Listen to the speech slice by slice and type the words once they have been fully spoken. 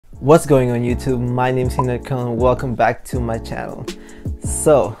What's going on YouTube? My name is Hinako and welcome back to my channel.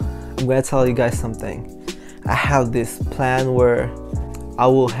 So I'm gonna tell you guys something. I have this plan where I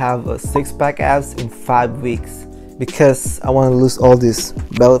will have a six-pack abs in 5 weeks because I want to lose all these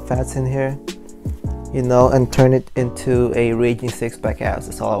belly fats in here, you know, and turn it into a raging six-pack abs.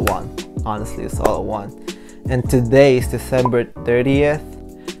 That's all I want. Honestly, it's all I want. And today is December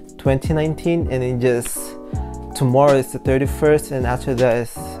 30th, 2019, and tomorrow is the 31st, and after that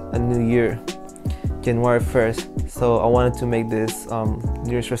is a new year, January 1st. So I wanted to make this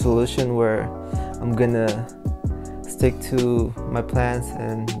New Year's resolution where I'm gonna stick to my plans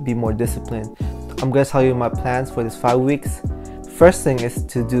and be more disciplined. I'm gonna tell you my plans for this 5 weeks. First thing is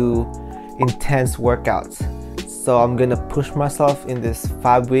to do intense workouts. So I'm gonna push myself in this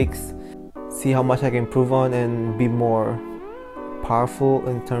 5 weeks, see how much I can improve on and be more powerful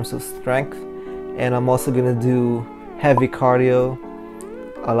in terms of strength. And I'm also gonna do heavy cardio,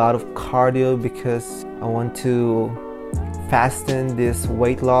 a lot of cardio, because I want to fasten this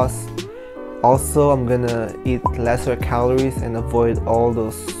weight loss. Also, I'm gonna eat lesser calories and avoid all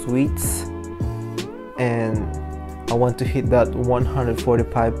those sweets, and I want to hit that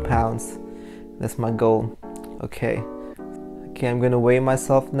 145 pounds. That's my goal. Okay, I'm gonna weigh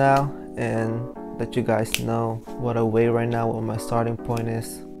myself now and let you guys know what I weigh right now, what my starting point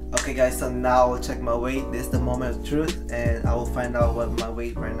is. Okay guys, so now I'll check my weight. This is the moment of truth, and I will find out what my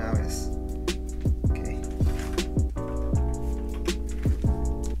weight right now is. Okay.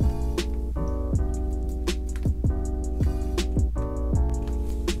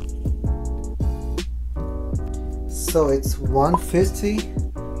 So it's 150.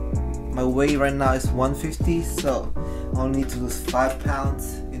 My weight right now is 150, so I'll need to lose 5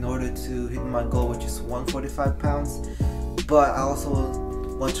 pounds in order to hit my goal, which is 145 pounds. But I also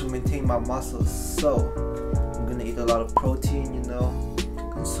want to maintain my muscles, so I'm gonna eat a lot of protein, you know,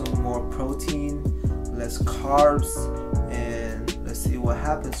 consume more protein, less carbs, and let's see what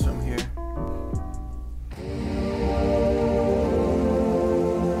happens from here.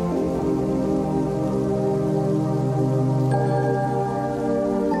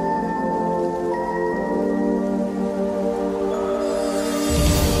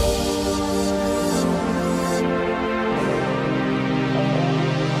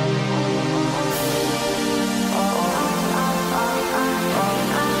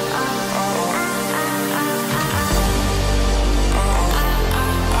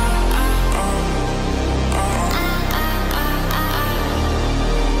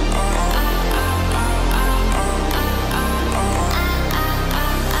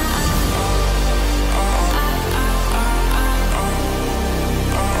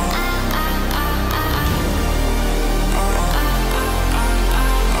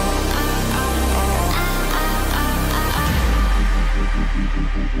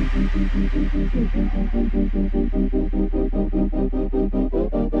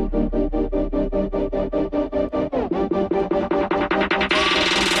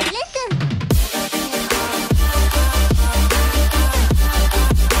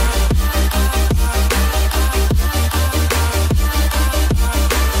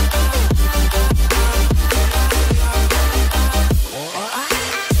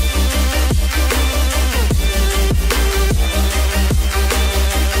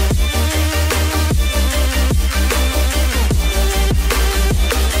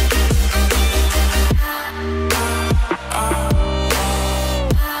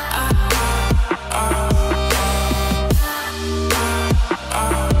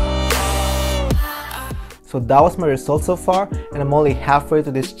 So that was my result so far, and I'm only halfway to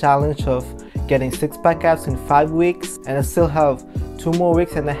this challenge of getting six-pack abs in 5 weeks, and I still have 2 more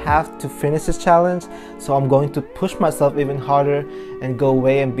weeks and a half to finish this challenge. So I'm going to push myself even harder and go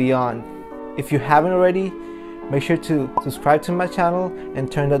way and beyond. If you haven't already, make sure to subscribe to my channel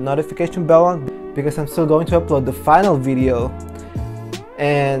and turn that notification bell on, because I'm still going to upload the final video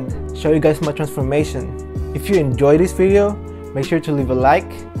and show you guys my transformation. If you enjoyed this video, make sure to leave a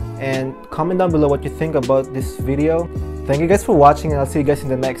like and comment down below what you think about this video. Thank you guys for watching, and I'll see you guys in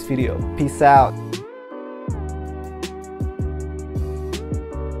the next video. Peace out.